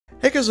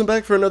guys, I'm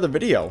back for another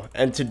video,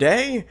 and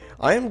today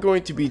I am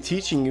going to be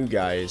teaching you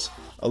guys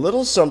a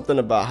little something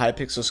about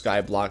Hypixel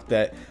Skyblock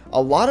that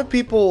a lot of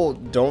people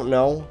don't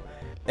know,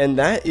 and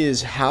that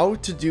is how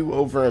to do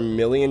over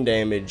 1,000,000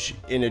 damage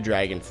in a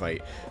dragon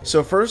fight.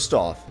 So first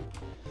off,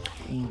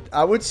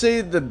 I would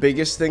say the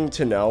biggest thing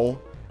to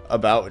know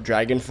about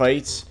dragon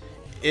fights,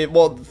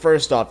 well,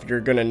 first off, you're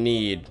gonna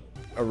need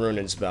a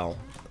Runen spell.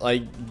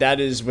 Like, that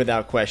is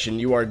without question.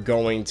 You are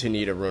going to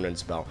need a Runen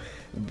spell,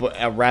 but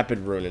a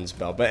rapid Runen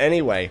spell. But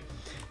anyway,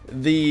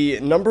 the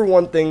number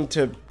one thing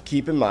to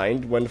keep in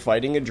mind when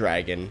fighting a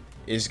dragon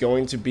is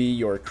going to be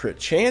your crit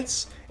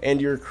chance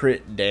and your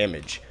crit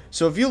damage.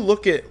 So if you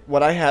look at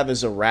what I have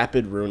as a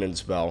rapid Runen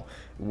spell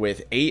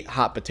with 8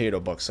 hot potato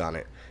books on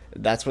it,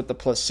 that's what the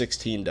plus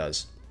 16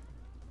 does.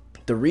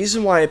 The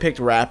reason why I picked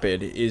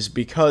rapid is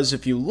because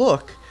if you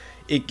look,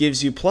 it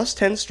gives you plus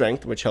 10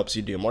 strength, which helps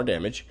you do more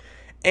damage,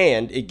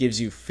 and it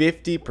gives you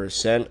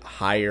 50%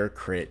 higher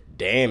crit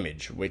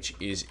damage, which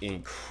is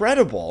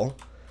incredible.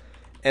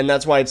 And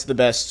that's why it's the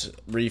best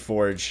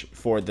reforge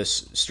for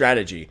this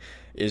strategy,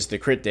 is the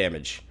crit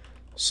damage.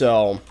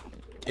 So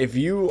if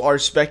you are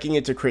speccing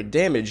it to crit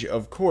damage,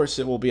 of course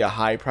it will be a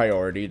high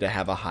priority to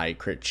have a high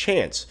crit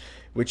chance,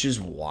 which is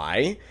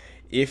why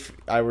if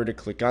I were to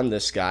click on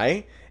this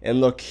guy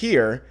and look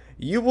here,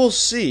 you will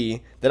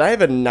see that I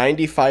have a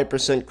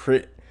 95%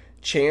 crit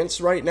chance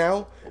right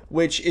now,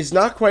 which is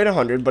not quite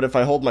 100, but if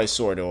I hold my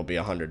sword it will be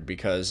 100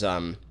 because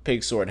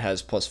Pig Sword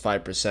has plus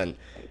 5%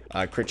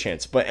 crit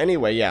chance. But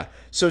anyway, yeah,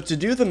 so to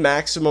do the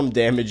maximum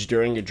damage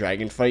during a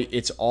dragon fight,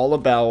 it's all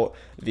about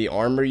the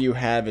armor you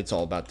have, it's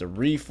all about the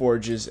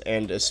reforges,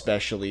 and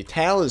especially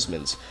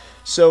talismans.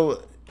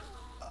 So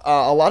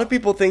a lot of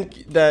people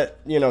think that,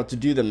 you know, to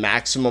do the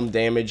maximum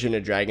damage in a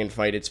dragon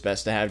fight, it's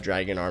best to have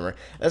dragon armor.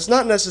 That's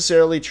not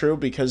necessarily true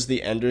because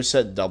the ender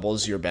set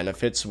doubles your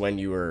benefits when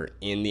you are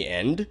in the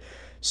end.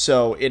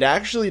 So it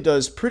actually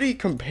does pretty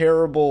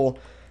comparable,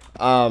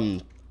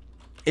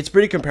 it's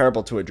pretty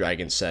comparable to a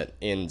dragon set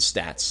in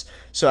stats.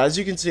 So as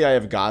you can see, I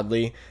have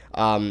Godly.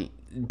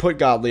 Put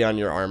Godly on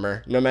your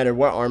armor. No matter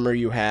what armor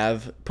you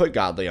have, put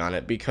Godly on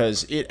it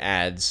because it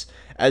adds,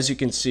 as you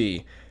can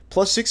see,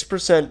 plus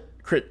 6%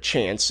 crit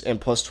chance and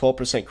plus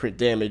 12% crit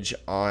damage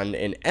on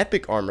an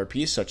epic armor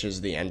piece such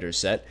as the Ender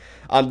set.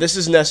 This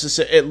is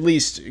necessary. At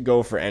least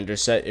go for Ender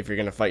set if you're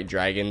going to fight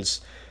dragons.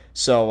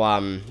 So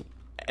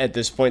at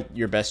this point,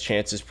 your best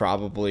chance is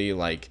probably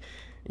like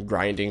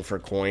grinding for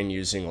coin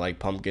using like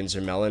pumpkins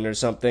or melon or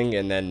something,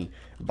 and then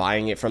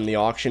buying it from the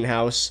auction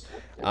house.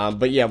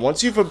 But yeah,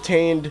 once you've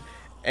obtained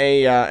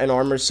an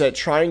armor set,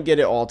 try and get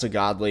it all to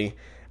Godly.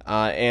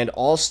 And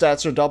all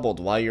stats are doubled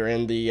while you're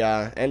in the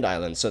end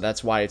island, so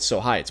that's why it's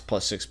so high. It's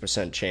plus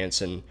 6%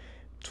 chance and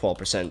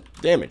 12%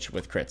 damage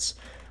with crits.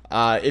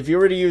 If you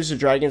were to use a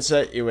dragon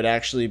set, it would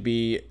actually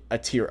be a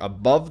tier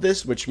above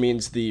this, which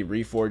means the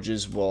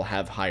reforges will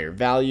have higher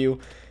value,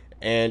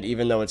 and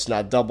even though it's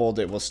not doubled,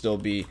 it will still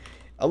be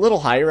a little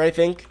higher, I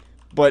think.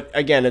 But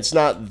again, it's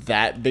not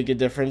that big a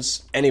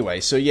difference.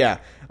 Anyway, so yeah,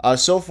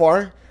 so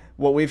far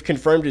what we've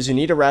confirmed is you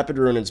need a rapid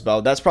Runen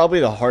spell. That's probably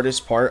the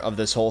hardest part of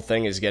this whole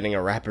thing, is getting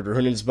a rapid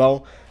Runen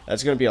spell.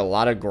 That's going to be a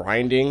lot of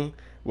grinding,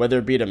 whether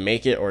it be to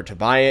make it or to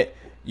buy it.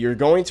 You're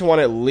going to want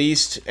at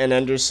least an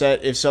ender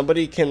set. If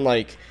somebody can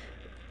like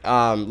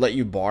let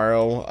you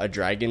borrow a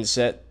dragon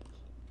set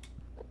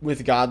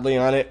with Godly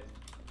on it,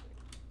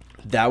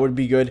 that would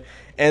be good.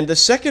 And the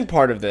second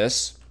part of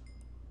this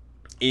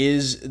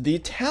is the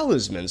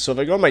talisman. So if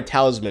I go in my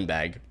talisman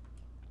bag,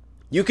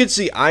 you can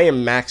see I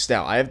am maxed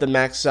out. I have the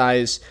max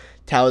size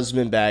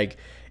talisman bag.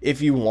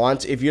 If you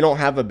want, if you don't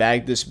have a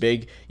bag this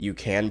big, you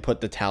can put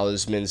the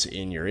talismans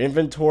in your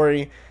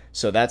inventory,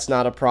 so that's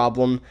not a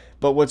problem.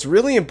 But what's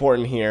really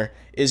important here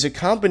is a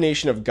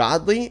combination of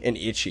Godly and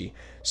Itchy.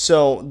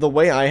 So the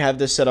way I have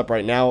this set up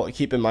right now,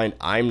 keep in mind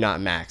I'm not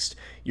maxed.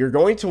 You're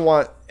going to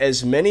want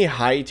as many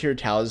high tier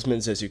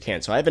talismans as you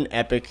can. So I have an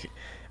epic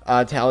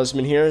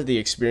talisman here, the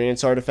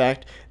experience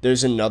artifact.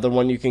 There's another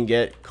one you can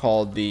get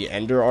called the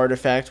Ender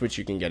artifact, which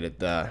you can get at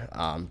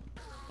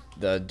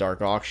the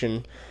dark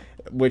auction,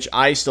 which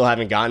I still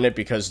haven't gotten it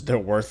because they're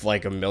worth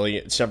like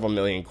several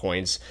million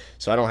coins,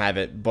 so I don't have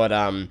it.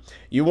 But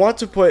you want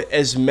to put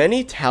as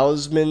many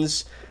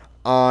talismans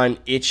on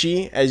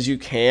Itchy as you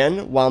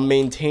can while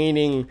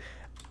maintaining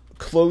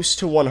close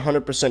to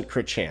 100%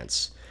 crit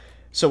chance.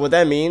 So what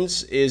that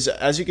means is,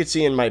 as you can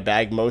see in my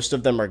bag, most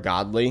of them are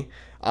Godly.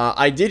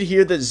 I did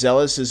hear that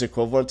Zealous is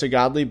equivalent to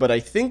Godly, but I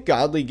think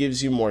Godly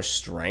gives you more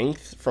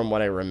strength from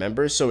what I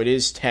remember, so it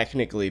is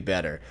technically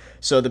better.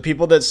 So the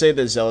people that say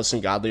that Zealous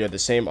and Godly are the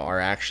same are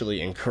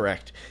actually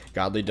incorrect.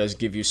 Godly does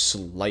give you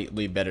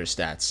slightly better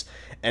stats.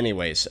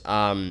 Anyways,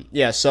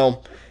 yeah,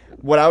 so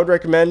what I would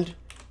recommend,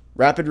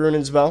 rapid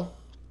Runen spell,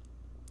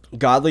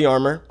 Godly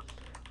armor,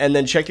 and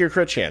then check your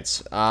crit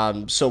chance.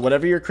 So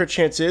whatever your crit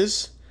chance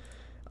is,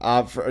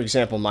 for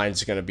example,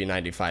 mine's going to be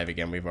 95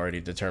 again. We've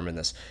already determined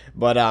this.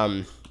 But,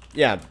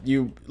 yeah,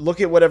 you look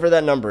at whatever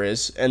that number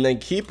is, and then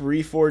keep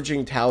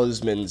reforging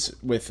talismans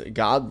with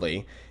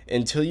Godly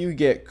until you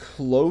get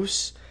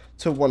close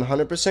to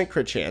 100%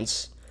 crit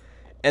chance.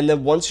 And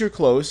then once you're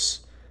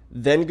close,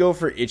 then go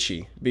for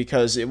Itchy,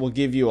 because it will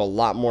give you a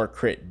lot more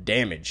crit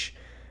damage,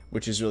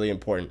 which is really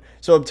important.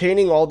 So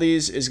obtaining all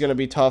these is going to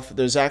be tough.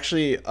 There's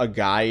actually a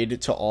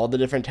guide to all the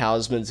different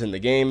talismans in the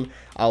game.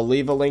 I'll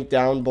leave a link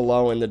down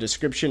below in the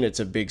description. It's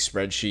a big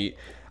spreadsheet.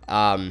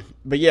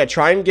 But yeah,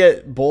 try and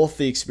get both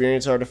the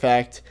experience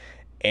artifact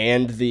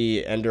and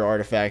the Ender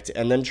artifact,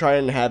 and then try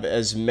and have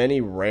as many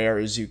rare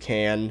as you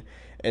can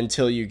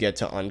until you get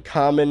to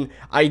uncommon.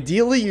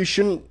 Ideally, you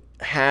shouldn't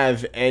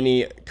have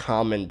any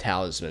common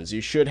talismans.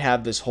 You should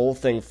have this whole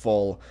thing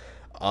full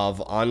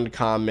of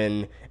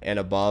uncommon and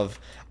above.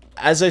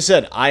 As I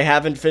said, I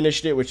haven't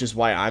finished it, which is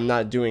why I'm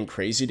not doing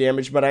crazy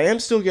damage, but I am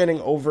still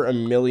getting over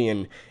 1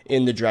 million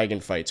in the dragon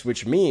fights,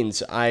 which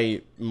means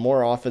I,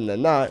 more often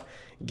than not,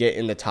 get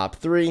in the top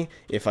 3.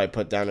 If I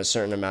put down a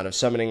certain amount of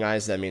summoning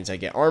eyes, that means I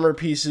get armor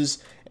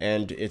pieces,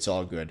 and it's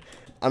all good.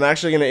 I'm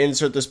actually going to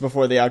insert this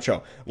before the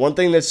outro. One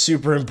thing that's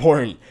super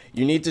important,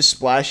 you need to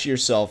splash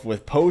yourself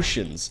with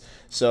potions.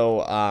 So,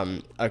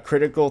 a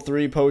critical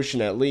 3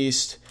 potion at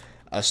least,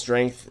 a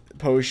strength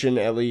potion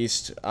at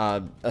least,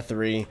 a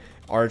 3,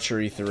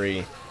 archery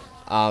 3.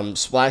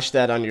 Splash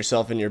that on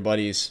yourself and your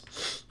buddies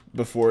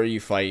before you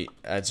fight.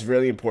 It's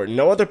really important.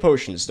 No other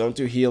potions. Don't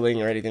do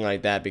healing or anything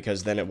like that,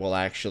 because then it will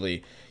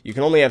actually... You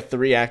can only have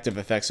 3 active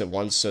effects at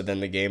once, so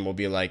then the game will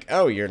be like,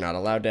 oh, you're not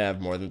allowed to have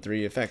more than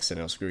 3 effects, and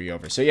it'll screw you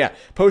over. So yeah,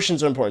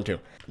 potions are important too.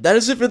 That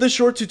is it for this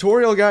short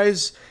tutorial,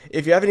 guys.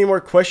 If you have any more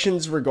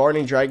questions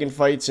regarding dragon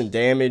fights and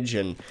damage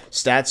and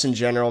stats in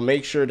general,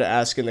 make sure to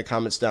ask in the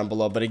comments down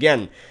below. But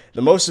again,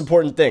 the most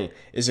important thing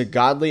is a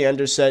godly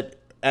ender set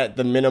at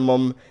the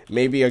minimum,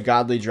 maybe a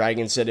godly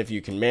dragon set if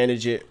you can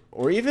manage it,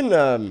 or even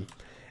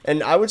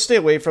and I would stay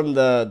away from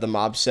the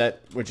mob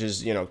set, which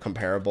is, you know,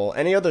 comparable.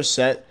 Any other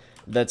set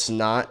that's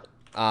not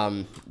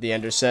the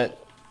ender set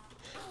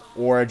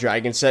or a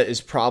dragon set is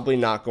probably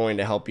not going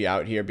to help you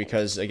out here,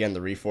 because again, the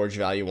reforge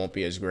value won't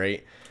be as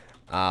great.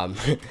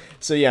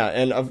 So yeah,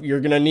 and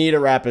you're gonna need a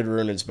rapid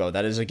rune's bow.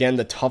 That is again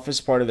the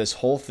toughest part of this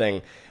whole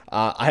thing.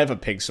 I have a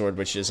pig sword,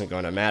 which isn't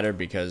going to matter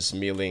because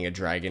meleeing a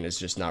dragon is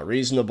just not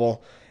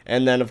reasonable.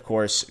 And then, of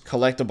course,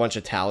 collect a bunch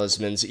of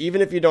talismans.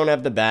 Even if you don't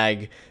have the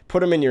bag,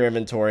 put them in your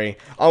inventory.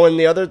 Oh, and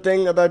the other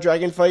thing about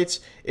dragon fights,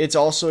 it's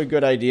also a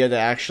good idea to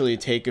actually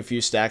take a few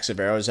stacks of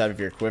arrows out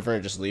of your quiver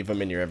and just leave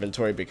them in your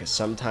inventory, because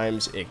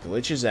sometimes it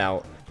glitches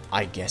out.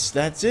 I guess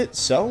that's it.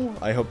 So,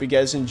 I hope you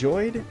guys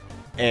enjoyed,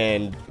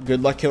 and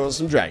good luck killing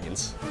some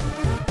dragons.